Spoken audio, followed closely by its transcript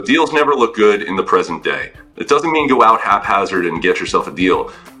Deals never look good in the present day. It doesn't mean go out haphazard and get yourself a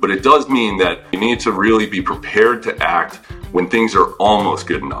deal, but it does mean that you need to really be prepared to act when things are almost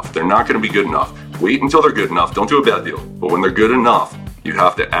good enough. They're not going to be good enough. Wait until they're good enough. Don't do a bad deal. But when they're good enough, you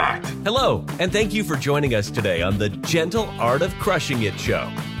have to act. Hello, and thank you for joining us today on the Gentle Art of Crushing It show,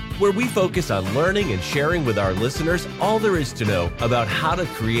 where we focus on learning and sharing with our listeners all there is to know about how to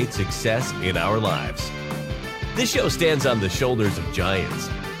create success in our lives. This show stands on the shoulders of giants.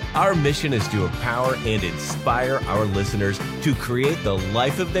 Our mission is to empower and inspire our listeners to create the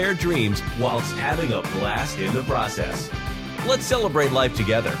life of their dreams whilst having a blast in the process. Let's celebrate life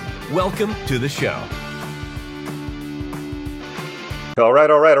together. Welcome to the show. All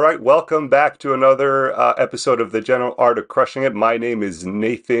right. Welcome back to another episode of the Gentle Art of Crushing It. My name is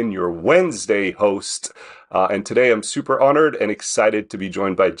Nathan, your Wednesday host. And today I'm super honored and excited to be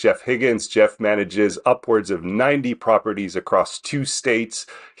joined by Jeff Higgins. Jeff manages upwards of 90 properties across 2 states.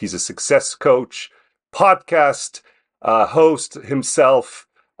 He's a success coach, podcast host himself,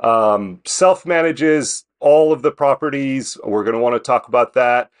 self-manages all of the properties. We're going to want to talk about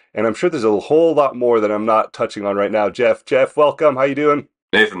that. And I'm sure there's a whole lot more that I'm not touching on right now. Jeff, welcome. How you doing?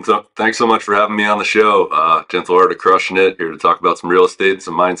 Nathan, thanks so much for having me on the show. Gentle Art of Crushing It, here to talk about some real estate,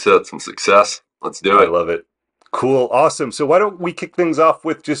 some mindset, some success. Let's do it. I love it. Cool. Awesome. So why don't we kick things off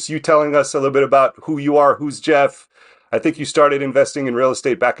with just you telling us a little bit about who you are, who's Jeff. I think you started investing in real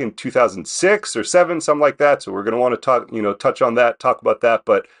estate back in 2006 or 7, something like that. So we're going to want to touch on that, talk about that.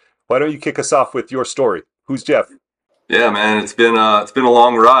 But why don't you kick us off with your story? Who's Jeff? Yeah, man, it's been a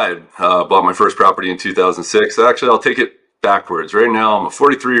long ride. Bought my first property in 2006. Actually, I'll take it backwards. Right now, I'm a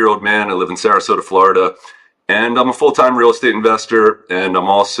 43-year-old man. I live in Sarasota, Florida, and I'm a full-time real estate investor. And I'm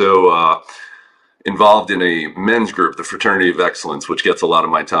also involved in a men's group, the Fraternity of Excellence, which gets a lot of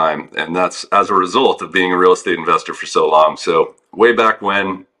my time. And that's as a result of being a real estate investor for so long. So way back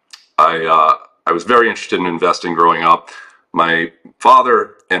when, I was very interested in investing growing up. My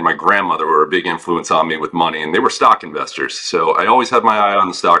father and my grandmother were a big influence on me with money, and they were stock investors. So I always had my eye on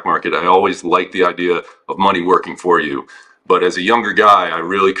the stock market. I always liked the idea of money working for you. But as a younger guy, I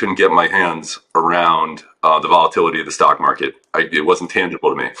really couldn't get my hands around the volatility of the stock market. It wasn't tangible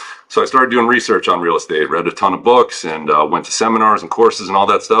to me. So I started doing research on real estate, read a ton of books, and went to seminars and courses and all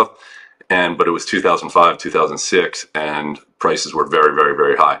that stuff. But it was 2005, 2006, and prices were very, very,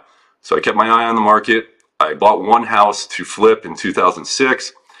 very high. So I kept my eye on the market. I bought one house to flip in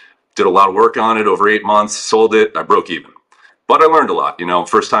 2006, did a lot of work on it over 8 months, sold it, I broke even. But I learned a lot,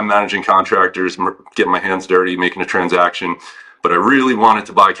 first time managing contractors, getting my hands dirty, making a transaction. But I really wanted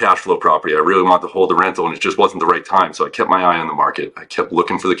to buy cash flow property. I really wanted to hold the rental, and it just wasn't the right time. So I kept my eye on the market. I kept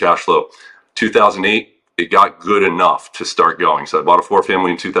looking for the cash flow. 2008, it got good enough to start going. So I bought a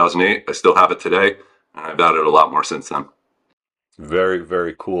 4-family in 2008. I still have it today, and I've added a lot more since then. Very,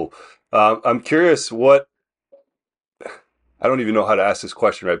 very cool. I'm curious I don't even know how to ask this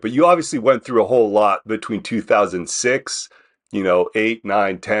question right, but you obviously went through a whole lot between 2006, 8,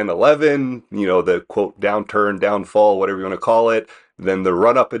 9, 10, 11, the quote downturn, downfall, whatever you want to call it, then the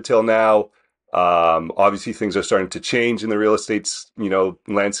run up until now. Obviously things are starting to change in the real estate,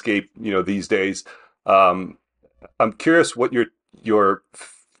 landscape, these days. I'm curious what your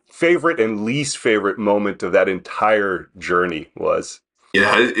favorite and least favorite moment of that entire journey was.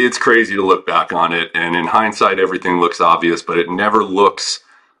 Yeah, it's crazy to look back on it. And in hindsight, everything looks obvious, but it never looks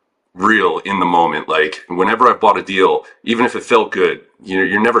real in the moment. Like whenever I bought a deal, even if it felt good,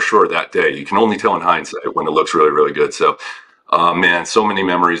 you're never sure that day. You can only tell in hindsight when it looks really, really good. So, man, so many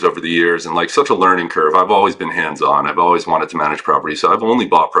memories over the years and like such a learning curve. I've always been hands-on. I've always wanted to manage property. So I've only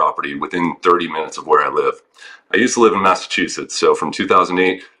bought property within 30 minutes of where I live. I used to live in Massachusetts. So from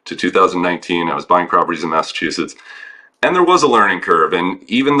 2008 to 2019, I was buying properties in Massachusetts. And there was a learning curve. And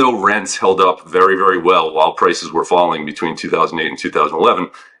even though rents held up very, very well while prices were falling between 2008 and 2011,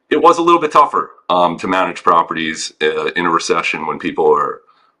 it was a little bit tougher to manage properties in a recession when people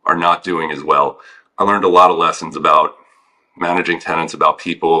are not doing as well. I learned a lot of lessons about managing tenants, about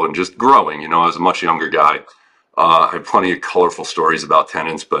people, and just growing. I was a much younger guy. I have plenty of colorful stories about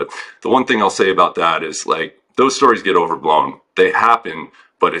tenants, but the one thing I'll say about that is like those stories get overblown. They happen,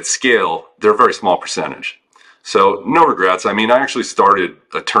 but at scale, they're a very small percentage. So no regrets. I mean, I actually started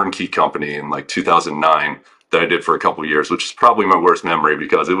a turnkey company in like 2009 that I did for a couple of years, which is probably my worst memory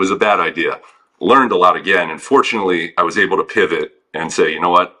because it was a bad idea. Learned a lot again. And fortunately, I was able to pivot and say, you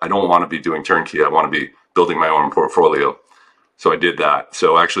know what? I don't want to be doing turnkey. I want to be building my own portfolio. So I did that.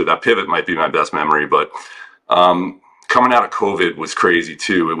 So actually that pivot might be my best memory, but coming out of COVID was crazy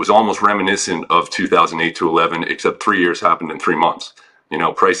too. It was almost reminiscent of 2008 to 11, except 3 years happened in 3 months.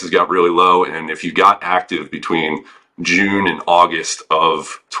 Prices got really low. And if you got active between June and August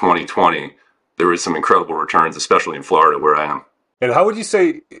of 2020, there was some incredible returns, especially in Florida where I am. And how would you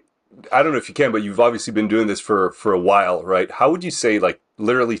say, I don't know if you can, but you've obviously been doing this for a while, right? How would you say, like,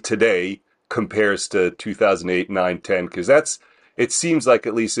 literally today compares to 2008, 9, 10? Because it seems like,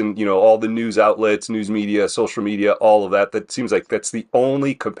 at least in, all the news outlets, news media, social media, all of that, that seems like that's the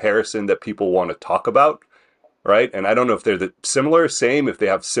only comparison that people want to talk about, right? And I don't know if they're the similar, same, if they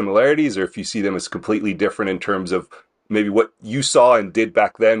have similarities, or if you see them as completely different in terms of maybe what you saw and did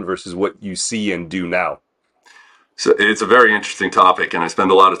back then versus what you see and do now. So it's a very interesting topic, and I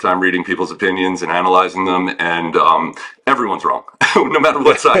spend a lot of time reading people's opinions and analyzing them, and everyone's wrong, no matter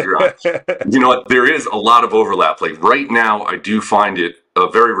what side you're on. You know what? There is a lot of overlap. Like right now, I do find it a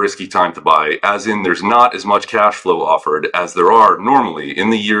very risky time to buy, as in there's not as much cash flow offered as there are normally in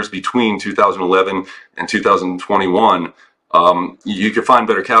the years between 2011 and 2021. You can find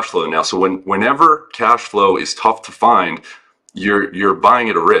better cash flow now. So whenever cash flow is tough to find, you're buying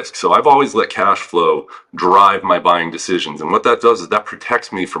at a risk. So I've always let cash flow drive my buying decisions. And what that does is that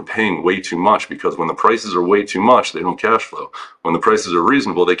protects me from paying way too much, because when the prices are way too much, they don't cash flow. When the prices are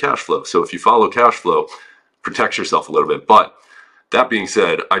reasonable, they cash flow. So if you follow cash flow, protects yourself a little bit. But that being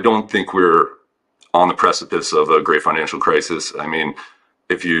said, I don't think we're on the precipice of a great financial crisis. I mean,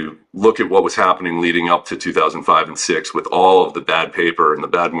 if you look at what was happening leading up to 2005 and 6 with all of the bad paper and the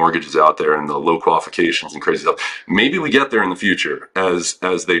bad mortgages out there and the low qualifications and crazy stuff, maybe we get there in the future as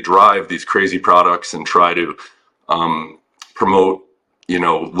they drive these crazy products and try to promote,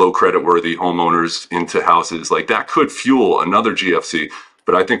 low credit worthy homeowners into houses. Like that could fuel another GFC,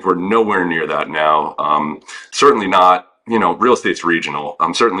 but I think we're nowhere near that now. Certainly not. Real estate's regional.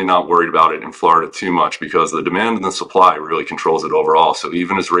 I'm certainly not worried about it in Florida too much, because the demand and the supply really controls it overall. So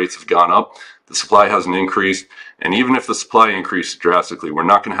even as rates have gone up, the supply hasn't increased. And even if the supply increases drastically, we're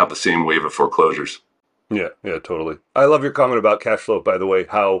not going to have the same wave of foreclosures. Yeah, totally. I love your comment about cash flow, by the way,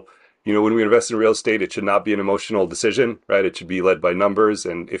 how, when we invest in real estate, it should not be an emotional decision, right? It should be led by numbers.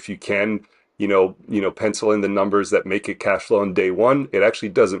 And if you can, pencil in the numbers that make it cash flow on day one, it actually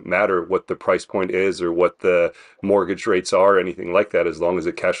doesn't matter what the price point is or what the mortgage rates are or anything like that, as long as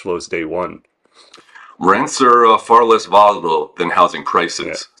it cash flows day one. Rents are far less volatile than housing prices.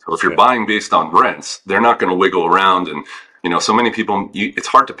 Yeah. So if you're buying based on rents, they're not going to wiggle around. And, so many people, it's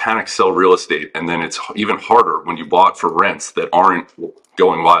hard to panic sell real estate. And then it's even harder when you bought for rents that aren't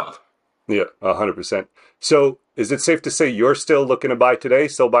going wild. Yeah, 100%. So is it safe to say you're still looking to buy today,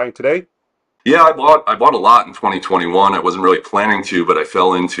 still buying today? Yeah, I bought a lot in 2021. I wasn't really planning to, but I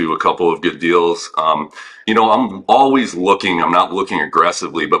fell into a couple of good deals. I'm always looking. I'm not looking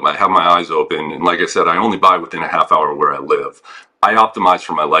aggressively, but I have my eyes open. And like I said, I only buy within a half hour where I live. I optimize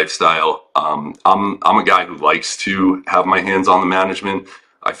for my lifestyle. I'm a guy who likes to have my hands on the management.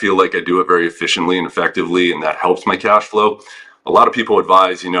 I feel like I do it very efficiently and effectively, and that helps my cash flow. A lot of people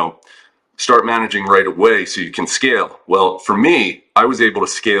advise, start managing right away so you can scale. Well, for me, I was able to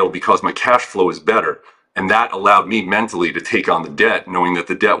scale because my cash flow is better. And that allowed me mentally to take on the debt, knowing that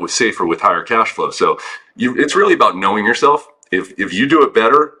the debt was safer with higher cash flow. So it's really about knowing yourself. If you do it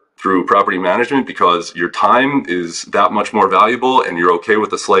better through property management because your time is that much more valuable and you're okay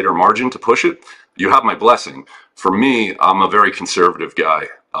with a slighter margin to push it, you have my blessing. For me, I'm a very conservative guy.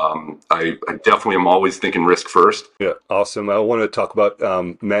 I definitely am always thinking risk first. Yeah, awesome. I want to talk about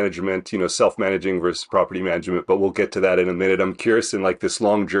management, self-managing versus property management, but we'll get to that in a minute. I'm curious, in like this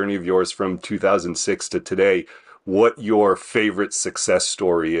long journey of yours from 2006 to today, what your favorite success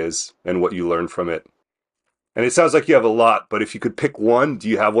story is and what you learned from it. And it sounds like you have a lot, but if you could pick one, do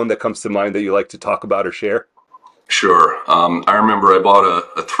you have one that comes to mind that you like to talk about or share? Sure. I remember I bought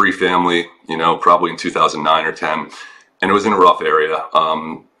a 3-family, probably in 2009 or 10. And it was in a rough area,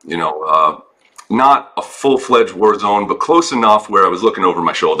 not a full-fledged war zone, but close enough where I was looking over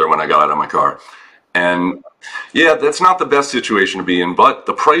my shoulder when I got out of my car. And yeah, that's not the best situation to be in, but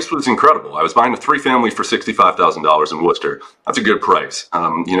the price was incredible. I was buying a 3-family for $65,000 in Worcester. That's a good price.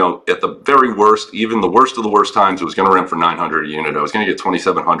 At the very worst, even the worst of the worst times, it was going to rent for $900 a unit. I was going to get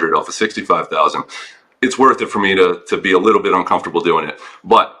 $2,700 off of $65,000. It's worth it for me to be a little bit uncomfortable doing it.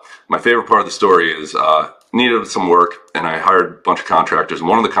 But my favorite part of the story is needed some work, and I hired a bunch of contractors, and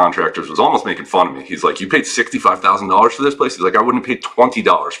one of the contractors was almost making fun of me. He's like, "You paid $65,000 for this place?" He's like, "I wouldn't have paid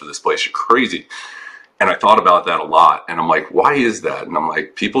 $20 for this place. You're crazy." And I thought about that a lot, and I'm like, why is that? And I'm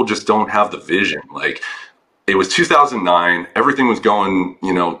like, people just don't have the vision. Like, it was 2009, everything was going,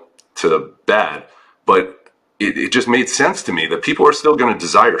 to bad, but it just made sense to me that people are still going to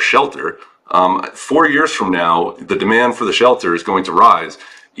desire shelter. 4 years from now, the demand for the shelter is going to rise.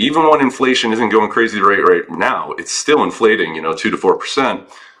 Even when inflation isn't going crazy right now, it's still inflating, 2 to 4%.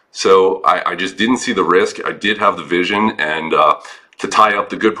 So I just didn't see the risk. I did have the vision, and to tie up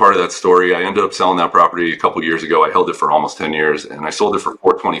the good part of that story, I ended up selling that property a couple of years ago. I held it for almost 10 years, and I sold it for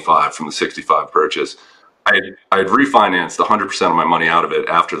 425 from the 65 purchase. I had refinanced 100% of my money out of it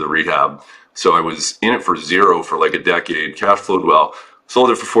after the rehab, so I was in it for zero for like a decade. Cash flowed well. Sold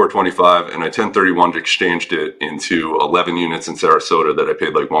it for 425, and I 1031 exchanged it into 11 units in Sarasota that I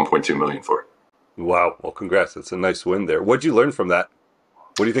paid like 1.2 million for. Wow. Well, congrats. That's a nice win there. What'd you learn from that?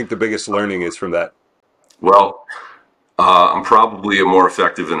 What do you think the biggest learning is from that? Well, I'm probably a more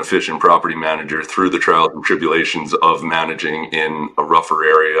effective and efficient property manager through the trials and tribulations of managing in a rougher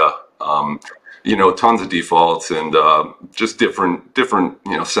area. Tons of defaults and just different,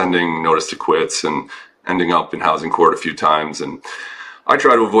 sending notice to quits and ending up in housing court a few times. And I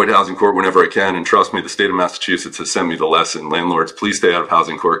try to avoid housing court whenever I can. And trust me, the state of Massachusetts has sent me the lesson. Landlords, please stay out of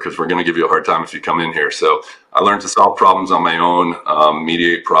housing court because we're going to give you a hard time if you come in here. So I learned to solve problems on my own,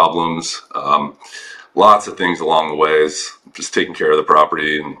 mediate problems, lots of things along the ways, just taking care of the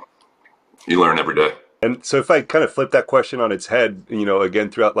property, and you learn every day. And so if I kind of flip that question on its head, again,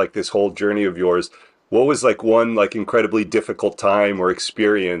 throughout like this whole journey of yours, what was like one like incredibly difficult time or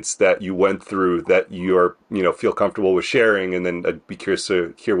experience that you went through that you're, feel comfortable with sharing? And then I'd be curious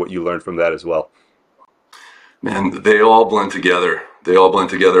to hear what you learned from that as well. Man, they all blend together. They all blend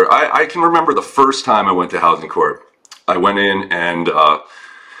together. I can remember the first time I went to housing court. I went in and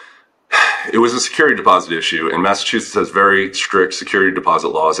it was a security deposit issue, and Massachusetts has very strict security deposit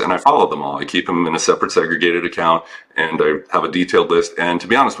laws, and I follow them all. I keep them in a separate segregated account, and I have a detailed list. And to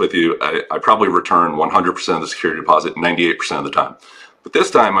be honest with you, I probably return 100% of the security deposit 98% of the time. But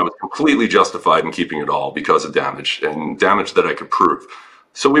this time I was completely justified in keeping it all because of damage, and damage that I could prove.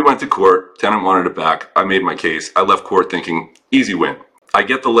 So we went to court, tenant wanted it back, I made my case, I left court thinking, easy win. I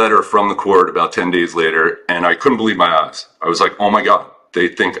get the letter from the court about 10 days later, and I couldn't believe my eyes. I was like, oh my God. They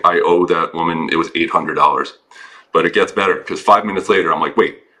think I owe that woman, it was $800. But it gets better because 5 minutes later, I'm like,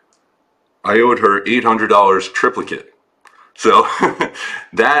 wait, I owed her $800 triplicate. So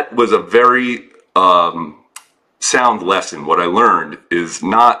that was a very sound lesson. What I learned is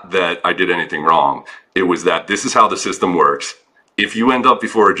not that I did anything wrong. It was that this is how the system works. If you end up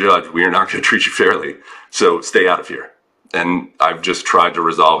before a judge, we are not going to treat you fairly. So stay out of here. And I've just tried to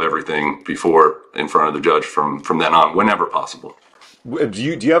resolve everything before in front of the judge from then on, whenever possible. Do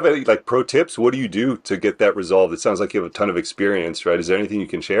you have any like pro tips? What do you do to get that resolved? It sounds like you have a ton of experience, right? Is there anything you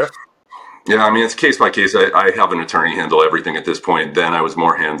can share? Yeah, I mean, it's case by case. I have an attorney handle everything at this point. Then I was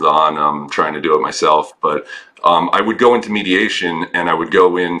more hands-on, trying to do it myself. But I would go into mediation, and I would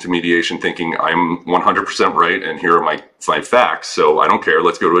go into mediation thinking I'm 100% right, and here are my facts. So I don't care.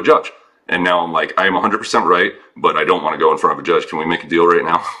 Let's go to a judge. And now I'm like, I am 100% right, but I don't want to go in front of a judge. Can we make a deal right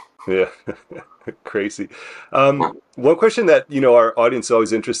now? Yeah. Crazy. One question that, our audience is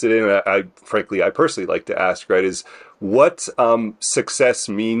always interested in, and I personally like to ask, right, is what success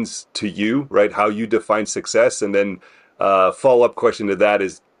means to you, right? How you define success. And then follow-up question to that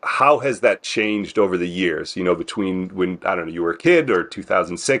is, how has that changed over the years, between when, I don't know, you were a kid or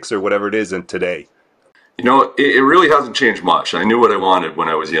 2006 or whatever it is and today? It really hasn't changed much. I knew what I wanted when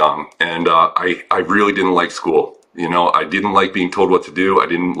I was young, and I really didn't like school. I didn't like being told what to do. I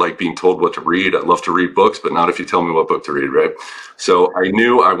didn't like being told what to read. I love to read books, but not if you tell me what book to read, right? So I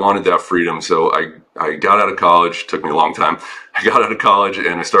knew I wanted that freedom. So I got out of college. It took me a long time. I got out of college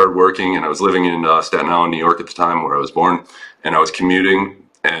and I started working, and I was living in Staten Island, New York at the time where I was born, and I was commuting,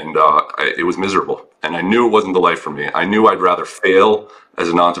 and it was miserable. And I knew it wasn't the life for me. I knew I'd rather fail as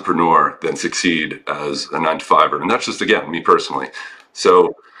an entrepreneur than succeed as a 9-to-5er. And that's just, again, me personally.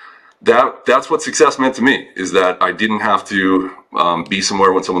 So that's what success meant to me, is that I didn't have to be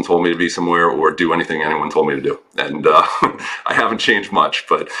somewhere when someone told me to be somewhere or do anything anyone told me to do. And I haven't changed much.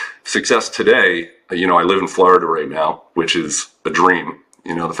 But success today, I live in Florida right now, which is a dream.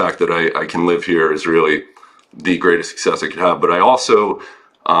 The fact that I can live here is really the greatest success I could have. But I also,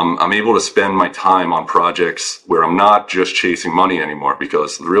 I'm able to spend my time on projects where I'm not just chasing money anymore,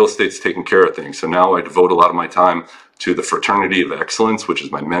 because the real estate's taking care of things. So now I devote a lot of my time to the Fraternity of Excellence, which is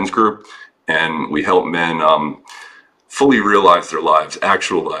my men's group, and we help men fully realize their lives,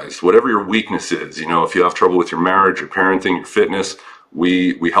 actualize whatever your weakness is. If you have trouble with your marriage, your parenting, your fitness,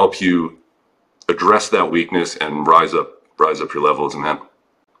 we help you address that weakness and rise up your level as a man.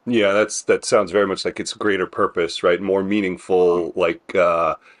 Yeah, that sounds very much like it's greater purpose, right? More meaningful, like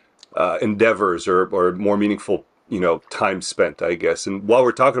endeavors or more meaningful, time spent, I guess. And while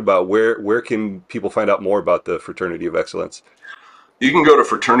we're talking about where can people find out more about the Fraternity of Excellence? You can go to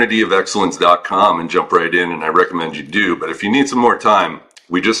fraternityofexcellence.com and jump right in, and I recommend you do. But if you need some more time,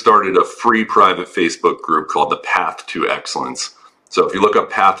 we just started a free private Facebook group called The Path to Excellence. So if you look up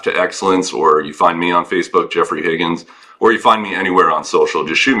Path to Excellence, or you find me on Facebook, Jeffrey Higgins, or you find me anywhere on social,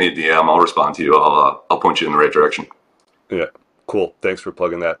 just shoot me a DM. I'll respond to you. I'll point you in the right direction. Yeah, cool. Thanks for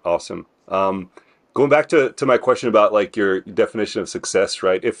plugging that. Awesome. Going back to my question about like your definition of success,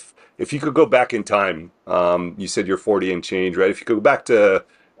 right? If you could go back in time, you said you're 40 and change, right? If you could go back to,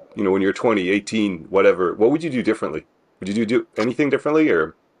 when you're 20, 18, whatever, what would you do differently? Would you do anything differently,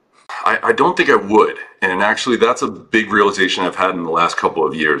 or? I don't think I would. And actually, that's a big realization I've had in the last couple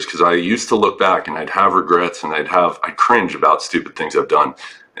of years, because I used to look back and I'd have regrets and I'd cringe about stupid things I've done.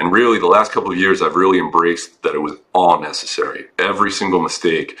 And really, the last couple of years, I've really embraced that it was all necessary. Every single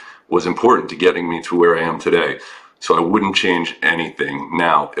mistake was important to getting me to where I am today. So I wouldn't change anything.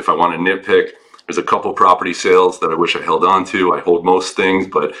 Now, if I want to nitpick, there's a couple property sales that I wish I held on to. I hold most things,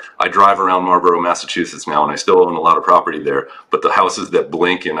 but I drive around Marlborough, Massachusetts now, and I still own a lot of property there. But the houses that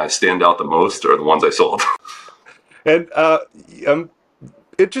blink and I stand out the most are the ones I sold. And I'm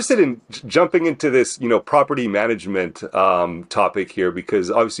interested in jumping into this, property management topic here,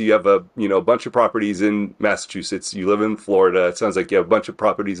 because obviously you have a, bunch of properties in Massachusetts. You live in Florida. It sounds like you have a bunch of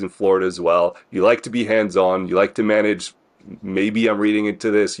properties in Florida as well. You like to be hands-on. You like to manage. Maybe I'm reading into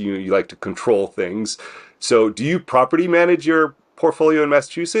this. You like to control things. So do you property manage your portfolio in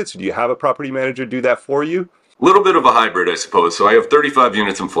Massachusetts? Or do you have a property manager do that for you? A little bit of a hybrid, I suppose. So I have 35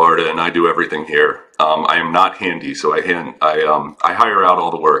 units in Florida, and I do everything here. I am not handy, so I hire out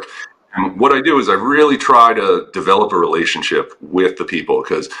all the work. And what I do is I really try to develop a relationship with the people,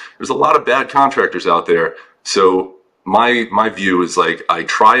 because there's a lot of bad contractors out there. So my view is like, I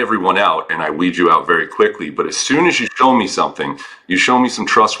try everyone out and I weed you out very quickly. But as soon as you show me something, you show me some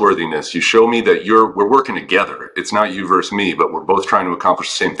trustworthiness, you show me that we're working together. It's not you versus me, but we're both trying to accomplish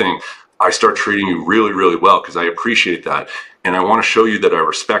the same thing. I start treating you really, really well, because I appreciate that. And I want to show you that I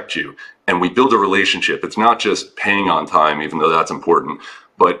respect you. And we build a relationship. It's not just paying on time, even though that's important,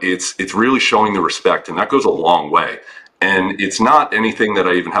 but it's really showing the respect. And that goes a long way. And it's not anything that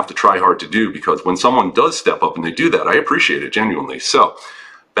I even have to try hard to do, because when someone does step up and they do that, I appreciate it genuinely. So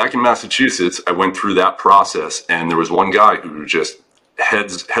back in Massachusetts, I went through that process, and there was one guy who just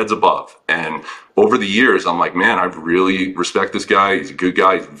heads above. And over the years, I'm like, man, I really respect this guy. He's a good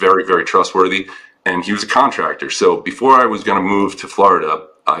guy. He's very, very trustworthy. And he was a contractor. So before I was going to move to Florida,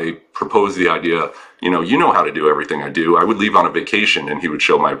 I proposed the idea, you know how to do everything I do. I would leave on a vacation and he would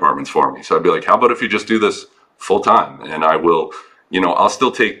show my apartments for me. So I'd be like, how about if you just do this full time? And I will, I'll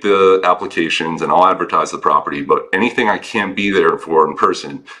still take the applications and I'll advertise the property, but anything I can't be there for in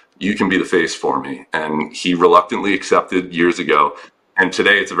person, you can be the face for me. And he reluctantly accepted years ago. And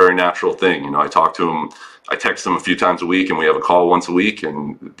today it's a very natural thing. I talk to him, I text him a few times a week, and we have a call once a week,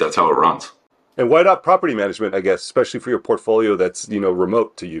 and that's how it runs. And why not property management, I guess, especially for your portfolio that's,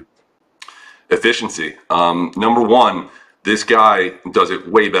 remote to you? Efficiency. Number one, this guy does it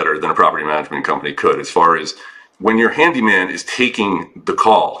way better than a property management company could, as far as when your handyman is taking the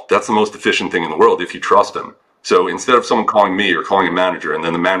call. That's the most efficient thing in the world if you trust him. So instead of someone calling me or calling a manager and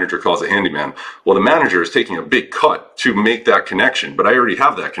then the manager calls a handyman, well, the manager is taking a big cut to make that connection, but I already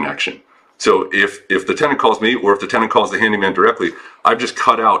have that connection. So if the tenant calls me, or if the tenant calls the handyman directly, I've just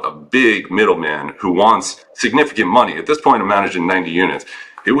cut out a big middleman who wants significant money. At this point, I'm managing 90 units.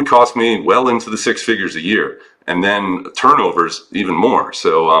 It would cost me well into the six figures a year, and then turnovers even more.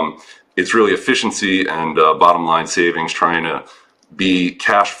 So it's really efficiency and bottom line savings, trying to be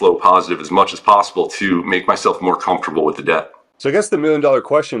cash flow positive as much as possible to make myself more comfortable with the debt. So I guess the $1 million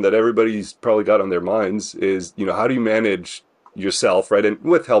question that everybody's probably got on their minds is, how do you manage yourself, right? And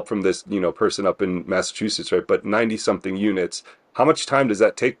with help from this, person up in Massachusetts, right? But 90 something units, how much time does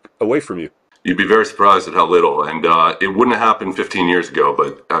that take away from you? You'd be very surprised at how little. And it wouldn't have happened 15 years ago,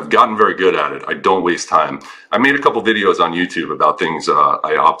 but I've gotten very good at it. I don't waste time. I made a couple videos on YouTube about things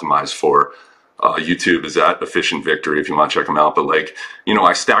I optimize for. YouTube is at Efficient Victory if you want to check them out. But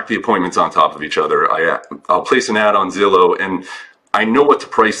I stack the appointments on top of each other. I'll place an ad on Zillow, and I know what to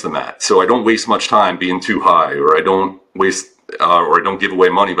price them at. So I don't waste much time being too high, or I don't give away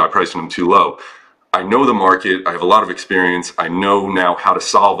money by pricing them too low. I know the market. I have a lot of experience. I know now how to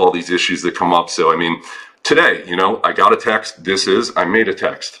solve all these issues that come up. So, today, I got a text. I made a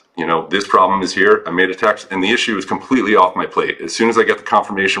text. This problem is here. I made a text, and the issue is completely off my plate. As soon as I get the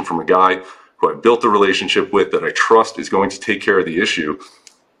confirmation from a guy who I built a relationship with that I trust is going to take care of the issue,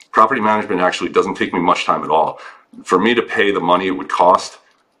 property management actually doesn't take me much time at all. For me to pay the money it would cost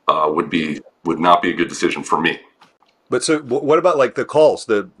would not be a good decision for me. But so what about like the calls,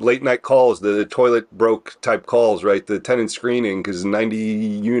 the late night calls, the toilet broke type calls, right? The tenant screening, because 90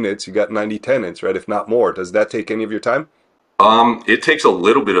 units, you got 90 tenants, right? If not more. Does that take any of your time? It takes a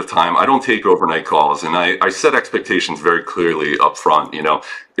little bit of time. I don't take overnight calls, and I set expectations very clearly up front.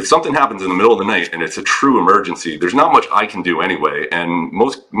 If something happens in the middle of the night and it's a true emergency, there's not much I can do anyway. And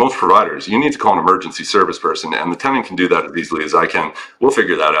most providers, you need to call an emergency service person, and the tenant can do that as easily as I can. We'll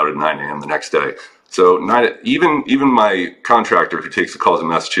figure that out at 9 a.m. the next day. So even my contractor who takes the calls in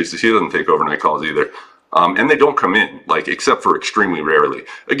Massachusetts, he doesn't take overnight calls either. And they don't come in, like, except for extremely rarely.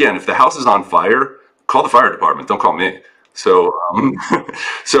 Again, if the house is on fire, call the fire department. Don't call me. So,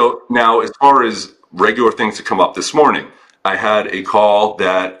 so now as far as regular things that come up this morning, I had a call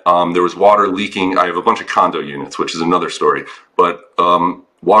that there was water leaking. I have a bunch of condo units, which is another story, but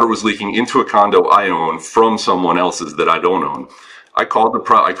water was leaking into a condo I own from someone else's that I don't own. I called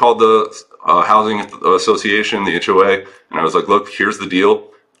the housing association, the HOA, and I was like, look, here's the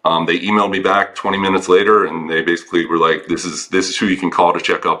deal. They emailed me back 20 minutes later, and they basically were like, this is who you can call to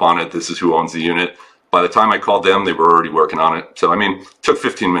check up on it. This is who owns the unit. By the time I called them, they were already working on it. So, it took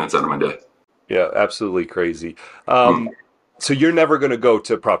 15 minutes out of my day. Yeah, absolutely crazy. So you're never going to go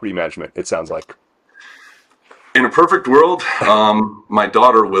to property management, it sounds like. In a perfect world, my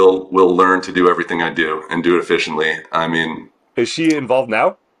daughter will learn to do everything I do and do it efficiently. Is she involved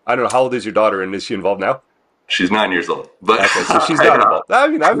now? I don't know. How old is your daughter, and is she involved now? She's 9 years old. But okay, so she's not involved.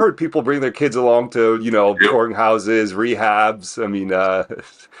 I've heard people bring their kids along to, touring houses, rehabs.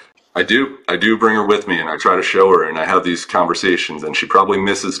 I do bring her with me, and I try to show her, and I have these conversations, and she probably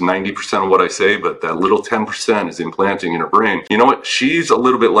misses 90% of what I say, but that little 10% is implanting in her brain. You know what? She's a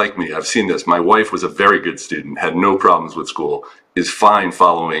little bit like me. I've seen this. My wife was a very good student, had no problems with school, is fine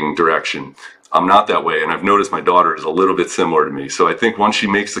following direction. I'm not that way, and I've noticed my daughter is a little bit similar to me. So I think once she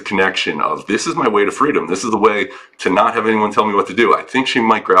makes the connection of, this is my way to freedom, this is the way to not have anyone tell me what to do, I think she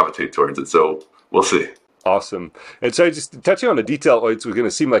might gravitate towards it. So we'll see. Awesome. And so just touching on a detail, it's going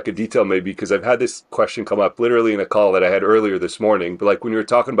to seem like a detail maybe, because I've had this question come up literally in a call that I had earlier this morning. But like when you were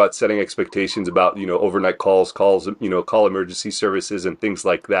talking about setting expectations about, overnight calls, call emergency services and things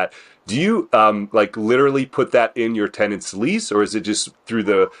like that, do you literally put that in your tenant's lease, or is it just through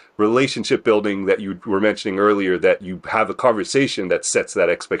the relationship building that you were mentioning earlier that you have a conversation that sets that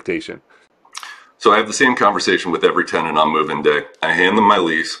expectation? So I have the same conversation with every tenant on move-in day. I hand them my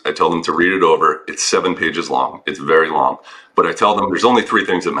lease. I tell them to read it over. It's 7 pages long. It's very long. But I tell them there's only 3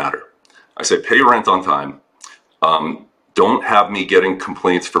 things that matter. I say, pay rent on time. Don't have me getting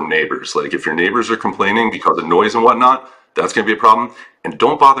complaints from neighbors. Like, if your neighbors are complaining because of noise and whatnot, that's going to be a problem. And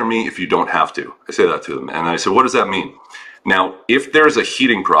don't bother me if you don't have to. I say that to them. And I say, what does that mean? Now, if there's a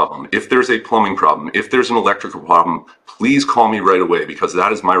heating problem, if there's a plumbing problem, if there's an electrical problem, please call me right away, because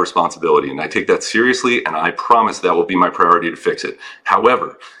that is my responsibility. And I take that seriously, and I promise that will be my priority to fix it.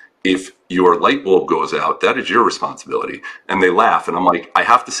 However, if your light bulb goes out, that is your responsibility. And they laugh, and I'm like, I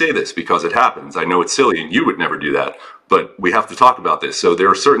have to say this because it happens. I know it's silly, and you would never do that, but we have to talk about this. So there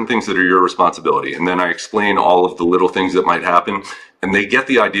are certain things that are your responsibility. And then I explain all of the little things that might happen, and they get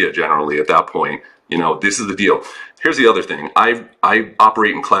the idea generally at that point. This is the deal. Here's the other thing. I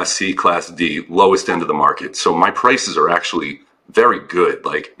operate in Class C, Class D, lowest end of the market. So my prices are actually very good.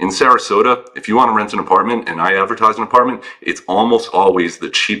 Like in Sarasota, if you want to rent an apartment and I advertise an apartment, it's almost always the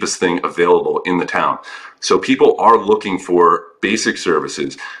cheapest thing available in the town. So people are looking for basic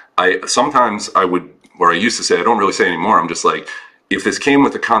services. I used to say, I don't really say anymore, I'm just like, if this came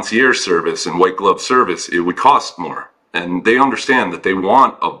with a concierge service and white glove service, it would cost more. And they understand that they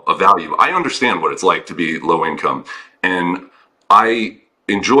want a value. I understand what it's like to be low income, and I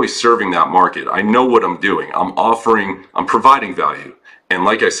enjoy serving that market. I know what I'm doing. I'm providing value. And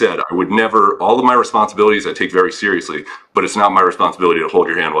like I said, I would never, all of my responsibilities I take very seriously, but it's not my responsibility to hold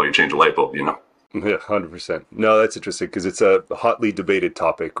your hand while you change a light bulb, Yeah, 100%. No, that's interesting, because it's a hotly debated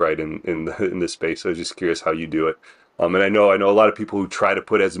topic, right, in this space. So I was just curious how you do it. And I know a lot of people who try to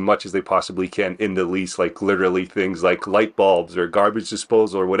put as much as they possibly can in the lease, like literally things like light bulbs or garbage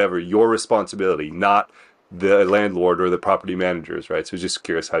disposal or whatever, your responsibility, not the landlord or the property managers, right? So just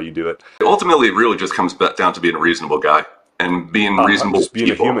curious how you do it. Ultimately, it really just comes back down to being a reasonable guy and being reasonable. Just being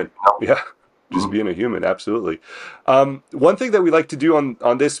people. A human. Yeah. Just being a human, absolutely. One thing that we like to do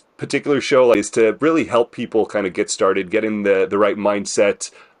on this particular show is to really help people kind of get started, get in the right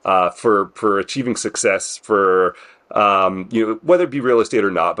mindset for achieving success, for whether it be real estate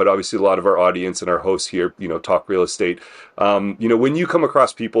or not, but obviously a lot of our audience and our hosts here, talk real estate. When you come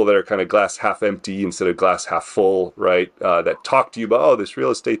across people that are kind of glass half empty instead of glass half full, right? That talk to you about, this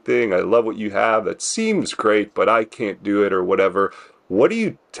real estate thing, I love what you have. That seems great, but I can't do it or whatever. What do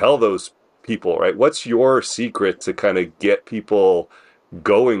you tell those people, right? What's your secret to kind of get people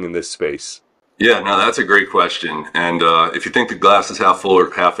going in this space? Yeah, no, that's a great question. And if you think the glass is half full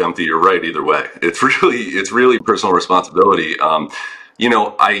or half empty, you're right either way. It's really personal responsibility.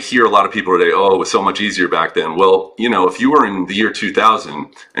 I hear a lot of people today, oh, it was so much easier back then. Well, if you were in the year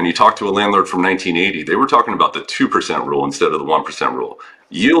 2000 and you talked to a landlord from 1980, they were talking about the 2% rule instead of the 1% rule.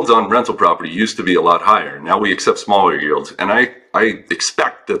 Yields on rental property used to be a lot higher. Now we accept smaller yields, and I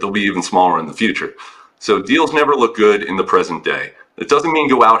expect that they'll be even smaller in the future. So deals never look good in the present day. It doesn't mean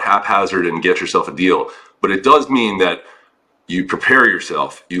go out haphazard and get yourself a deal, but it does mean that you prepare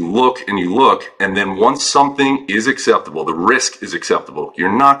yourself, you look, and then once something is acceptable, the risk is acceptable,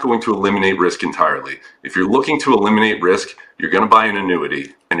 you're not going to eliminate risk entirely. If you're looking to eliminate risk, you're going to buy an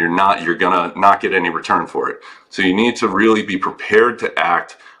annuity, and you're going to not get any return for it. So you need to really be prepared to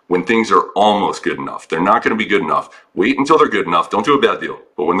act when things are almost good enough. They're not going to be good enough. Wait until they're good enough. Don't do a bad deal.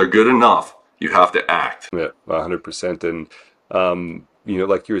 But when they're good enough, you have to act. Yeah, 100%. And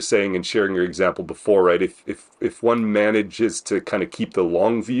like you were saying and sharing your example before, right? If one manages to kind of keep the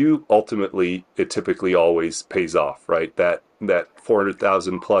long view, ultimately it typically always pays off, right? That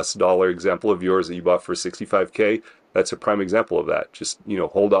 $400,000+ example of yours that you bought for $65K, that's a prime example of that. Just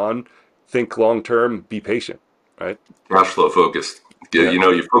hold on, think long term, be patient, right? Cash flow focused. Yeah.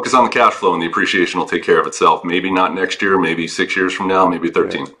 You focus on the cash flow and the appreciation will take care of itself. Maybe not next year, maybe 6 years from now, maybe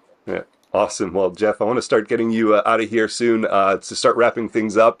 13. Yeah. Awesome. Well, Jeff, I want to start getting you out of here soon to start wrapping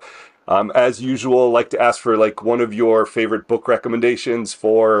things up. As usual, like to ask for one of your favorite book recommendations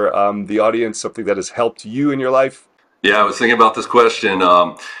for the audience, something that has helped you in your life. Yeah, I was thinking about this question.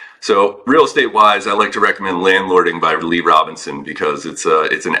 So real estate wise, I like to recommend Landlording by Lee Robinson because it's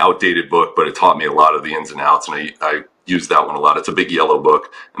an outdated book, but it taught me a lot of the ins and outs, and I use that one a lot. It's a big yellow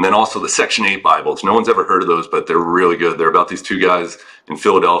book. And then also the Section 8 Bibles. No one's ever heard of those, but they're really good. They're about these two guys in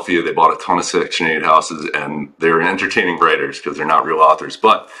Philadelphia. They bought a ton of Section 8 houses, and they're entertaining writers because they're not real authors.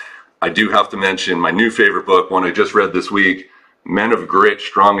 But I do have to mention my new favorite book, one I just read this week, Men of Grit,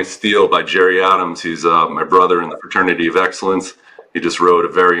 Strong as Steel by Jerry Adams. He's my brother in the Fraternity of Excellence. He just wrote a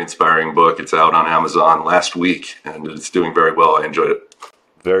very inspiring book. It's out on Amazon last week, and it's doing very well. I enjoyed it.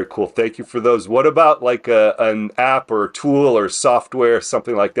 Very cool. Thank you for those. What about an app or a tool or software,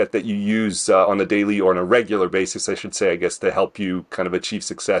 something like that you use on a daily or on a regular basis, I should say, I guess, to help you kind of achieve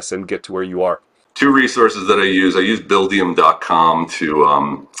success and get to where you are? Two resources that I use. I use Buildium.com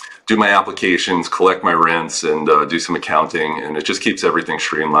to do my applications, collect my rents, and do some accounting, and it just keeps everything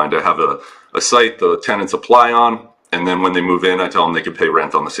streamlined. I have a site the tenants apply on, and then when they move in, I tell them they can pay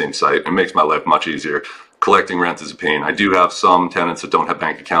rent on the same site. It makes my life much easier. Collecting rent is a pain. I do have some tenants that don't have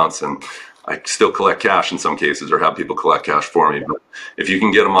bank accounts, and I still collect cash in some cases or have people collect cash for me. But if you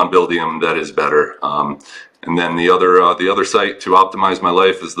can get them on Buildium, that is better. And then the other site to optimize my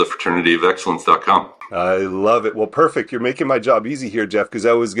life is the fraternityofexcellence.com. I love it. Well, perfect. You're making my job easy here, Jeff, because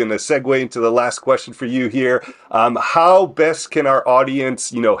I was going to segue into the last question for you here. How best can our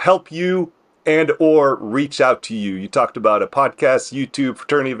audience, help you and or reach out to you? You talked about a podcast, YouTube,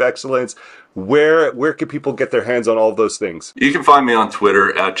 Fraternity of Excellence. Where can people get their hands on all of those things? You can find me on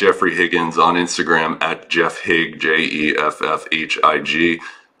Twitter at Jeffrey Higgins, on Instagram at Jeff Hig, JEFFHIG.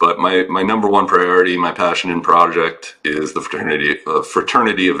 But my number one priority, my passion and project is the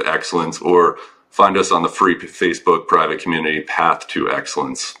Fraternity of Excellence, or find us on the free Facebook private community, Path to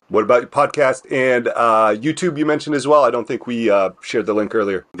Excellence. What about your podcast and YouTube you mentioned as well? I don't think we shared the link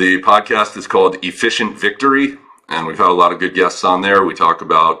earlier. The podcast is called Efficient Victory, and we've had a lot of good guests on there. We talk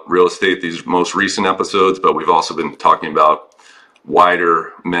about real estate, these most recent episodes, but we've also been talking about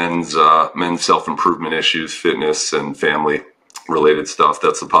wider men's self-improvement issues, fitness, and family related stuff.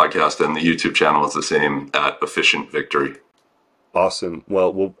 That's the podcast, and the YouTube channel is the same, at Efficient Victory. Awesome.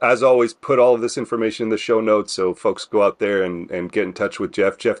 Well, we'll, as always, put all of this information in the show notes so folks go out there and get in touch with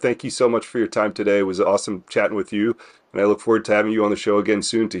Jeff. Jeff, thank you so much for your time today. It was awesome chatting with you, and I look forward to having you on the show again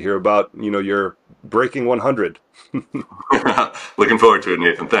soon to hear about, your breaking 100. Looking forward to it,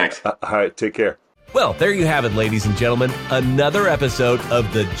 Nathan. Thanks. All right. Take care. Well, there you have it, ladies and gentlemen. Another episode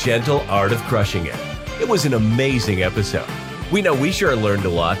of The Gentle Art of Crushing It. It was an amazing episode. We know we sure learned a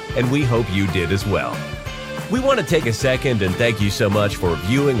lot, and we hope you did as well. We want to take a second and thank you so much for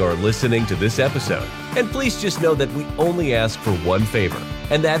viewing or listening to this episode. And please just know that we only ask for one favor,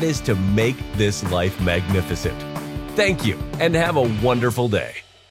 and that is to make this life magnificent. Thank you, and have a wonderful day.